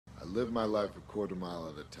live my life a quarter mile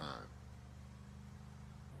at a time.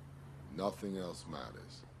 Nothing else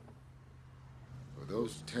matters. For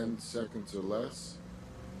those 10 seconds or less,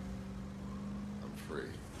 I'm free.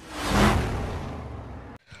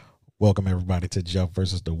 Welcome everybody to Jeff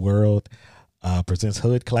versus the World presents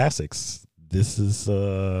Hood Classics. This is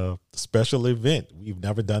a special event. We've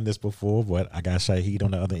never done this before, but I got Shahid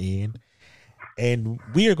on the other end. And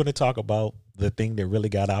we are going to talk about the thing that really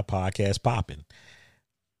got our podcast popping,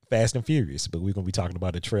 Fast and Furious. But we're going to be talking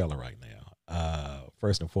about the trailer right now.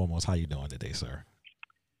 First and foremost, how you doing today, sir?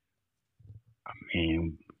 I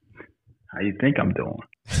mean, how you think I'm doing?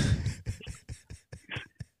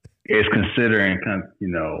 It's considering,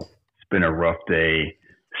 it's been a rough day.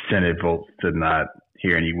 Senate votes to not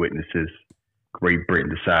hear any witnesses. Great Britain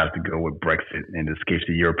decides to go with Brexit and escapes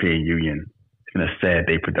the European Union. It's been a sad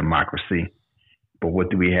day for democracy. But what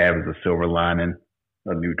do we have as a silver lining?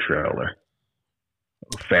 A new trailer.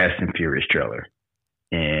 A Fast and Furious trailer.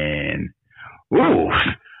 And, ooh,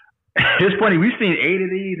 it's funny. We've seen 8 of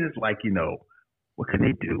these. It's like, what can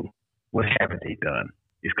they do? What haven't they done?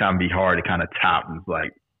 It's kind of be hard to kind of top. And it's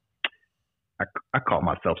like, I caught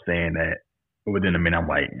myself saying that. But within a minute, I'm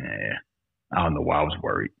like, I don't know why I was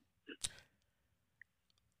worried.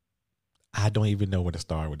 I don't even know where to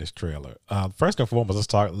start with this trailer. First and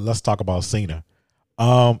foremost, let's talk about Cena.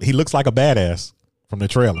 He looks like a badass from the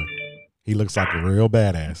trailer. He looks like a real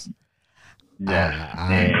badass.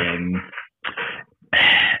 Yeah, and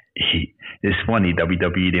it's funny.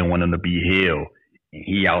 WWE didn't want him to be heel, and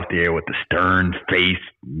he out there with the stern face,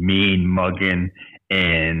 mean mugging,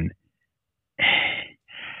 and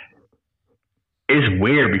it's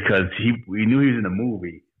weird because we knew he was in the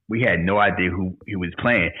movie. We had no idea who he was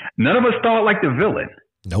playing. None of us thought like the villain.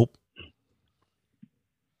 Nope.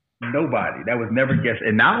 Nobody. That was never guessed.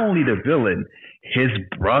 And not only the villain, his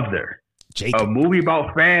brother. Jacob. A movie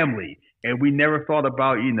about family. And we never thought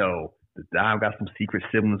about, the Dom got some secret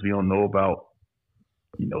siblings we don't know about.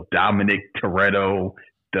 Dominic Toretto,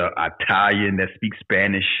 the Italian that speaks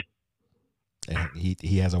Spanish. And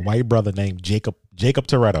he has a white brother named Jacob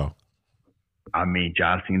Toretto. I mean,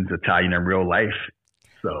 John Cena's Italian in real life.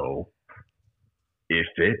 So it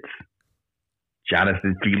fits.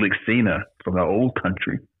 Jonathan Felix Cena from the old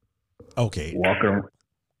country. Okay.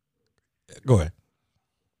 Go ahead.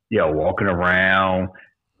 Yeah, walking around,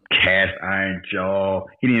 cast iron jaw.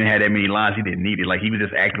 He didn't have that many lines he didn't need it. Like, he was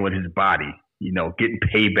just acting with his body, getting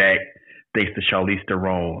payback thanks to Charlize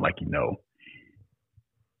Theron. Like, you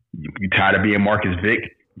tired of being Marcus Vick?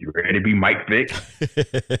 You ready to be Mike Vick?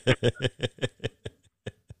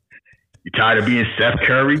 You tired of being Seth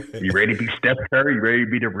Curry? You ready to be Steph Curry? You ready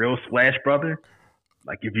to be the real Splash Brother?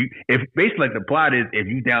 Like, if basically like the plot is, if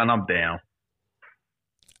you down, I'm down.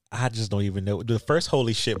 I just don't even know. The first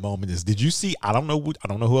holy shit moment is, did you see? I don't know who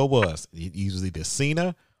it was. It was either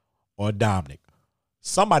Cena or Dominic.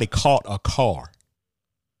 Somebody caught a car.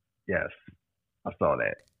 Yes, I saw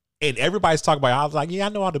that. And everybody's talking about it. I was like, yeah, I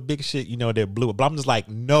know all the big shit, that blew it. But I'm just like,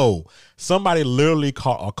 no. Somebody literally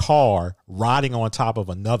caught a car riding on top of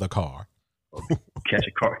another car. Catch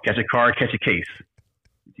a case.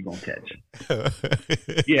 You gonna catch?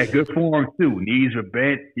 Yeah, good form too. Knees were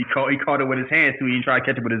bent. He caught it with his hands too. He didn't try to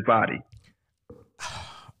catch it with his body.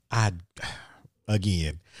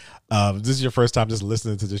 This is your first time just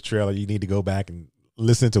listening to this trailer. You need to go back and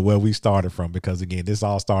listen to where we started from, because again, this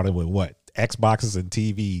all started with what? Xboxes and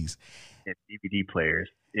TVs and DVD players.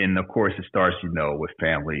 And of course, it starts, with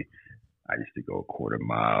family. I used to go a quarter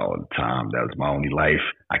mile all the time. That was my only life.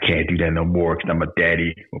 I can't do that no more because I'm a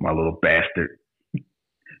daddy with my little bastard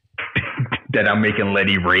that I'm making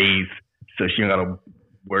Letty raise. So she don't got to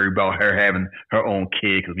worry about her having her own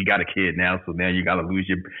kid, because we got a kid now. So now you got to worry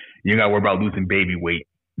about losing baby weight.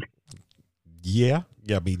 Yeah.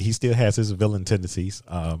 I mean, he still has his villain tendencies.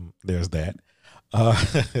 There's that.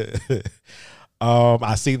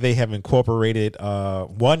 I see they have incorporated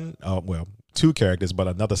two characters, but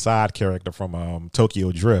another side character from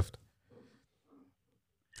Tokyo Drift.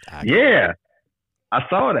 Yeah, I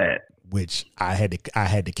saw that. Which I had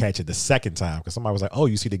to catch it the second time, because somebody was like, "Oh,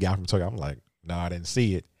 you see the guy from Tokyo?" I'm like, "No, I didn't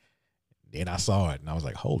see it." Then I saw it, and I was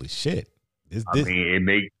like, "Holy shit!" I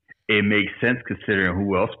mean, it makes sense considering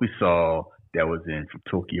who else we saw that was in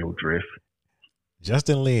Tokyo Drift.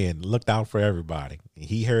 Justin Lin looked out for everybody.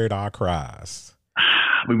 He heard our cries.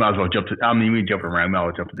 We might as well jump we jump around. We might as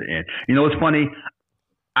well jump to the end. What's funny?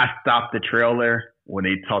 I stopped the trailer when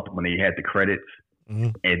they had the credits,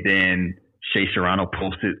 and then Shea Serrano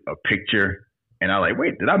posted a picture, and I was like,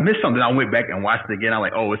 wait, did I miss something? I went back and watched it again. I'm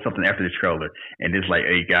like, oh, it's something after the trailer. And it's like,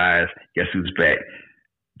 hey guys, guess who's back?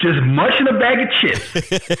 Just munching a bag of chips.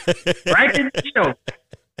 Right in the show.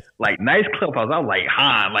 Like nice clubhouse. I was like,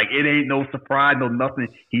 Han, like it ain't no surprise, no nothing.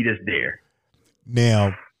 He just there.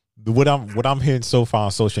 Now, what I'm hearing so far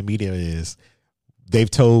on social media is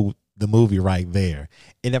they've told the movie right there.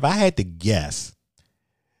 And if I had to guess,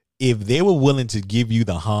 if they were willing to give you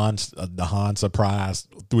the Han surprise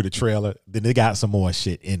through the trailer, then they got some more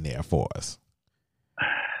shit in there for us.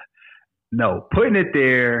 No, putting it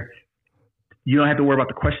there, you don't have to worry about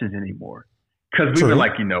the questions anymore. Because we've been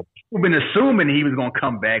like, we've been assuming he was going to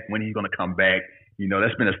come back when he's going to come back.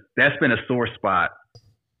 That's been a sore spot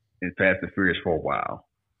in Fast and Furious for a while.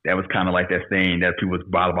 That was kind of like that thing that people was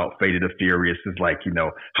bothered about. Fate of the Furious is like,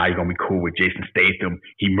 how you gonna be cool with Jason Statham?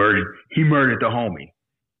 He murdered the homie,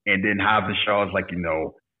 and then Hobbs and Shaw is like,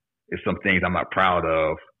 it's some things I'm not proud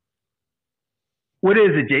of. What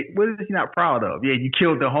is it, Jake? What is he not proud of? Yeah, you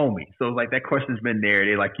killed the homie. So it's like that question's been there.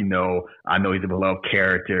 They're like, I know he's a beloved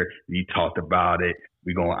character. You talked about it.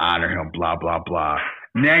 We're gonna honor him. Blah blah blah.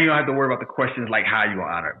 Now you don't have to worry about the questions like how you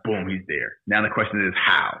gonna honor it. Boom, he's there. Now the question is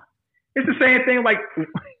how. It's the same thing. Like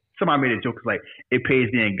somebody made a joke. It's like it pays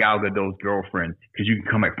being Gal Gadot's girlfriend because you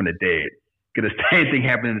can come back from the dead. Because the same thing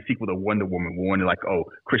happened in the sequel to Wonder Woman. When they're like, oh,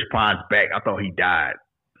 Chris Pine's back. I thought he died.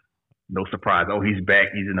 No surprise. Oh, he's back.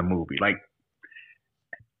 He's in the movie. Like,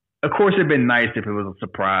 of course, it'd been nice if it was a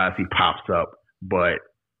surprise. He pops up, but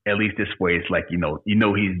at least this way, it's like he's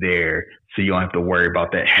there, so you don't have to worry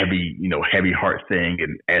about that heavy heart thing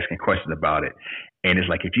and asking questions about it. And it's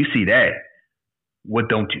like if you see that, what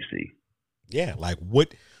don't you see? Yeah, like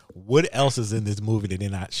what else is in this movie that they're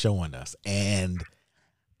not showing us? And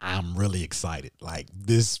I'm really excited. Like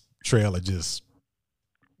this trailer just,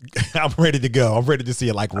 I'm ready to go. I'm ready to see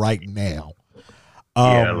it like right now.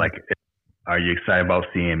 Yeah, like. Are you excited about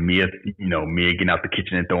seeing Mia getting out the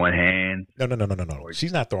kitchen and throwing hands? No.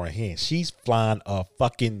 She's not throwing hands. She's flying a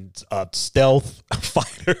fucking stealth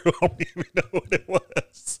fighter. I don't even know what it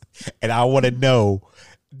was. And I want to know.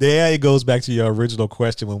 There it goes back to your original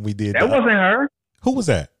question when we did that. Wasn't her. Who was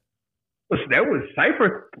that? That was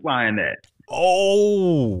Cypher flying that.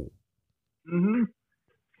 Oh. Mm-hmm.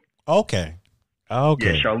 Okay. Yeah,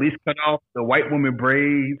 Charlize cut off the white woman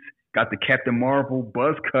braids. Got the Captain Marvel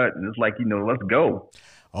buzz cut, and it's like, let's go.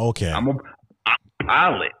 Okay. I'm a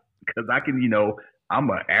pilot because I can, I'm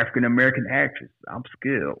an African American actress. I'm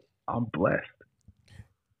skilled. I'm blessed.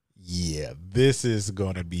 Yeah, this is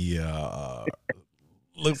going to be,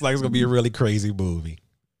 looks like it's going to be a really crazy movie.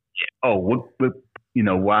 Oh, why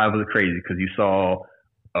was it crazy? Because you saw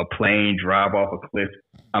a plane drive off a cliff.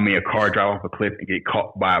 A car drive off a cliff and get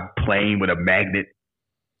caught by a plane with a magnet.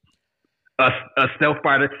 A stealth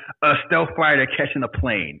fighter catching a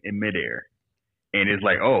plane in midair, and it's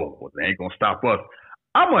like, oh, well, they ain't gonna stop us.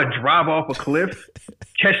 I'm gonna drive off a cliff,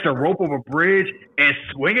 catch the rope of a bridge, and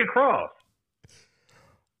swing across.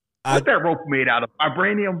 What's that rope made out of?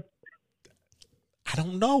 Vibranium? I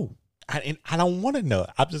don't know. I don't want to know.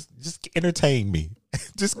 I'm just entertain me.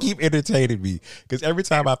 Just keep entertaining me, because every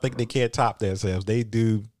time I think they can't top themselves, they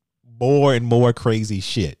do more and more crazy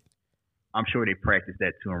shit. I'm sure they practice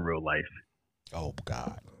that too in real life. Oh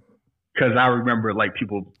God! Because I remember like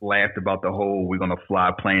people laughed about the whole we're gonna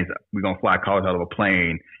fly cars out of a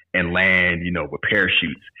plane and land, with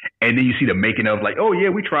parachutes, and then you see the making of like, oh yeah,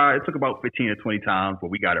 we tried. It took about 15 or 20 times, but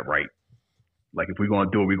we got it right. Like if we're gonna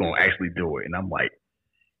do it, we're gonna actually do it. And I'm like,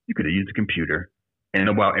 you could have used a computer, and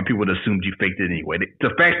people would assume you faked it anyway.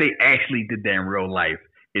 The fact they actually did that in real life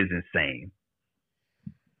is insane.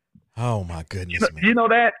 Oh my goodness! You know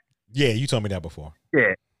that? Yeah, you told me that before.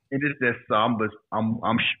 Yeah. And it's just, I'm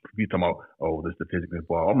you talking about, oh, this is the physics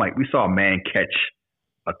involved. I'm like, we saw a man catch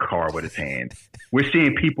a car with his hand. We're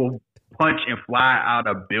seeing people punch and fly out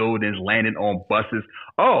of buildings, landing on buses.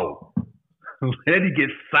 Oh, then he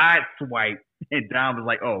gets sideswiped, and Dom was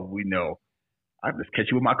like, oh, we know. I just catch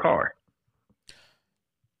you with my car.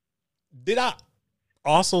 Did I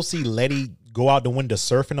also see Letty go out the window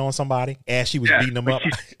surfing on somebody as she was beating them up?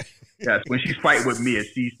 Yes, when she's fighting with Mia,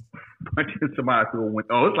 she's punching somebody through a window.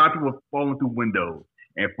 Oh, there's a lot of people falling through windows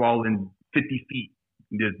and falling 50 feet.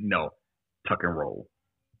 Just, tuck and roll.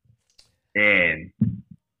 And,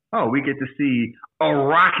 we get to see a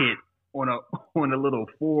rocket on a little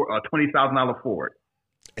 $20,000 Ford.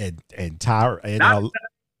 And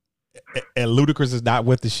Ludacris is not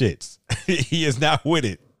with the shits. He is not with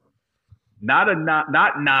it. Not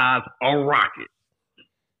Nas, a rocket.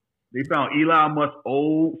 They found Elon Musk's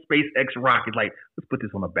old SpaceX rocket. Like, let's put this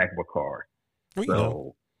on the back of a car.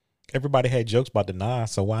 Well, everybody had jokes about the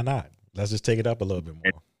Nas, so why not? Let's just take it up a little bit more.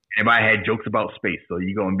 Everybody had jokes about space, so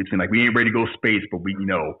you go in between. Like, we ain't ready to go space, but we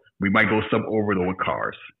might go suborbital with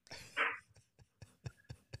cars.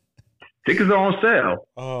 Tickets are on sale.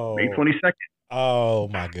 Oh, May 22nd. Oh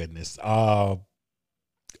my goodness.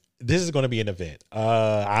 This is going to be an event.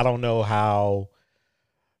 I don't know how.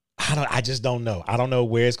 I just don't know. I don't know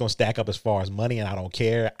where it's going to stack up as far as money, and I don't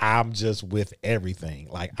care. I'm just with everything.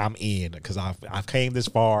 Like, I'm in because I've came this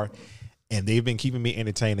far, and they've been keeping me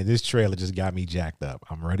entertained. And this trailer just got me jacked up.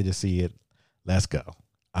 I'm ready to see it. Let's go.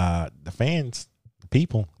 The fans, the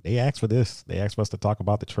people, they asked for this. They asked for us to talk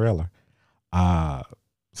about the trailer.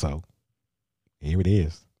 So here it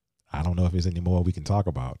is. I don't know if there's any more we can talk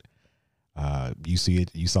about. You see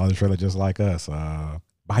it. You saw the trailer just like us.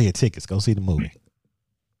 Buy your tickets. Go see the movie.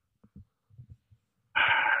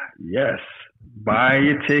 Yes. Buy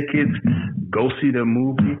your tickets. Go see the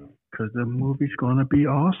movie because the movie's going to be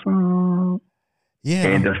awesome. Yeah.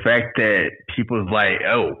 And the fact that people's like,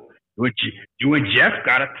 oh, you and Jeff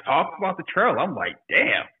got to talk about the trailer. I'm like,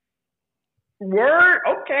 damn. Word?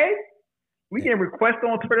 Okay. We getting requests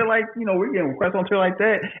on Twitter like, we're getting requests on Twitter like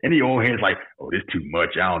that. And the old head's like, oh, this too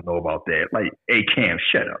much. I don't know about that. Like, hey, Cam,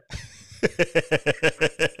 shut up.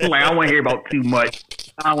 Like, I don't want to hear about too much.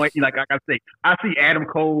 I want, like I say, I see Adam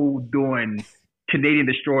Cole doing Canadian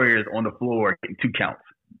Destroyers on the floor getting 2 counts.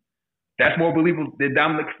 That's more believable than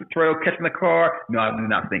Dominic Toretto catching the car? No, I do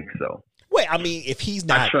not think so. Wait, I mean, if he's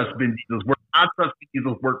not, I trust Vin Diesel's work. I trust Vin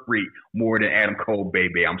Diesel's work rate more than Adam Cole,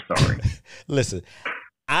 baby. I'm sorry. Listen,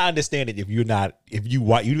 I understand it if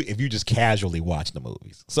you just casually watch the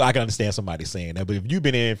movies. So I can understand somebody saying that. But if you've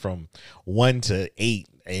been in from 1 to 8,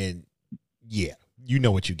 and yeah, you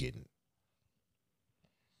know what you're getting.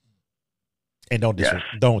 And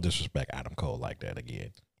don't disrespect Adam Cole like that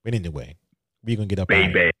again. But anyway, we're gonna get up.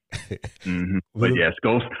 Baby. Mm-hmm. But yes,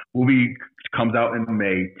 Ghost movie comes out in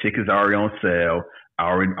May. Tickets are already on sale.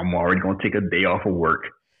 I'm already gonna take a day off of work,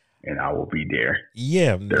 and I will be there.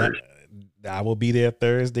 Yeah, I will be there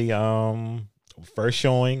Thursday. First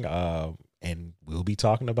showing. And we'll be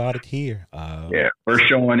talking about it here. Yeah, first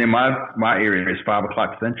showing in my area is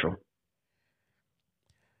 5:00 Central.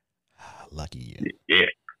 Lucky you. Yeah,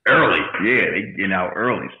 early. Yeah, they get out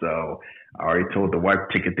early. So I already told the wife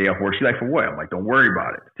to take a day off work. She's like, for what? I'm like, don't worry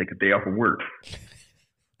about it. Take a day off of work.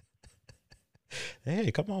 Hey,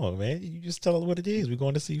 come on, man. You just tell her what it is. We're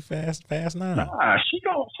going to see Fast 9. Nah, she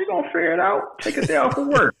gonna figure it out. Take a day off of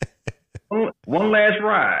work. One last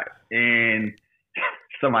ride. And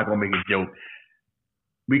somebody gonna make a joke.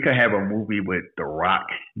 We could have a movie with The Rock,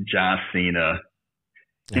 John Cena,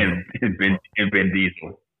 and Vin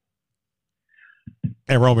Diesel.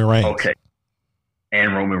 And Roman Reigns. Okay.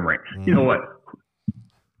 And Roman Reigns. Mm-hmm. You know what?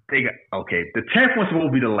 The 10th one will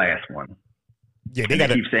be the last one. Yeah, they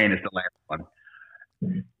keep saying it's the last one.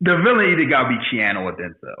 The villain either got to be Keanu or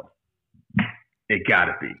Denzel. It got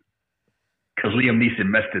to be. Because Liam Neeson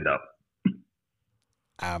messed it up.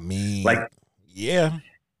 I mean, yeah.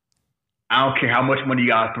 I don't care how much money you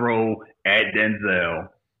got to throw at Denzel.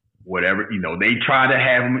 Whatever, they try to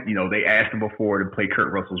have him, they asked him before to play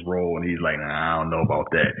Kurt Russell's role, and he's like, nah, I don't know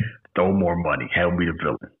about that. Throw more money. Have him be the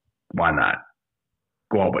villain. Why not?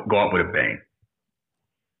 Go out with a bang.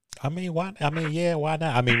 I mean, why? I mean, yeah, why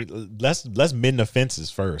not? I mean, let's mend the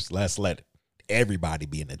fences first. Let's let everybody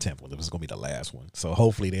be in the 10th one. It was going to be the last one. So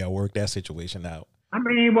hopefully they'll work that situation out. I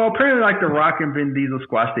mean, well, apparently like The Rock and Vin Diesel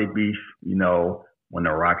squashed their beef, when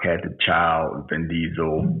The Rock had the child, Vin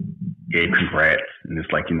Diesel gave congrats, and it's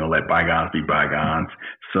like, let bygones be bygones.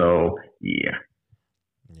 So, yeah.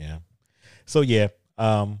 Yeah. So, yeah,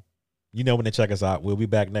 when to check us out. We'll be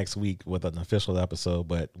back next week with an official episode,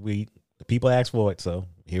 but the people asked for it, so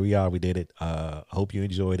here we are. We did it. Hope you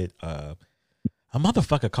enjoyed it. A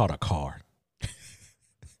motherfucker caught a car.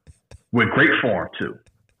 With great form, too.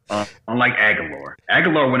 Unlike Aguilar.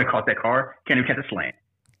 Aguilar, when it caught that car, can't even catch a slant.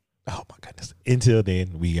 Oh, my goodness. Until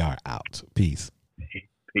then, we are out. Peace.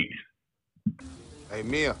 Peace. Hey,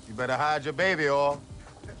 Mia, you better hide your baby, or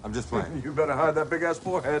I'm just playing. You better hide that big-ass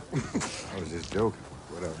forehead. I was just joking.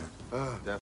 Whatever.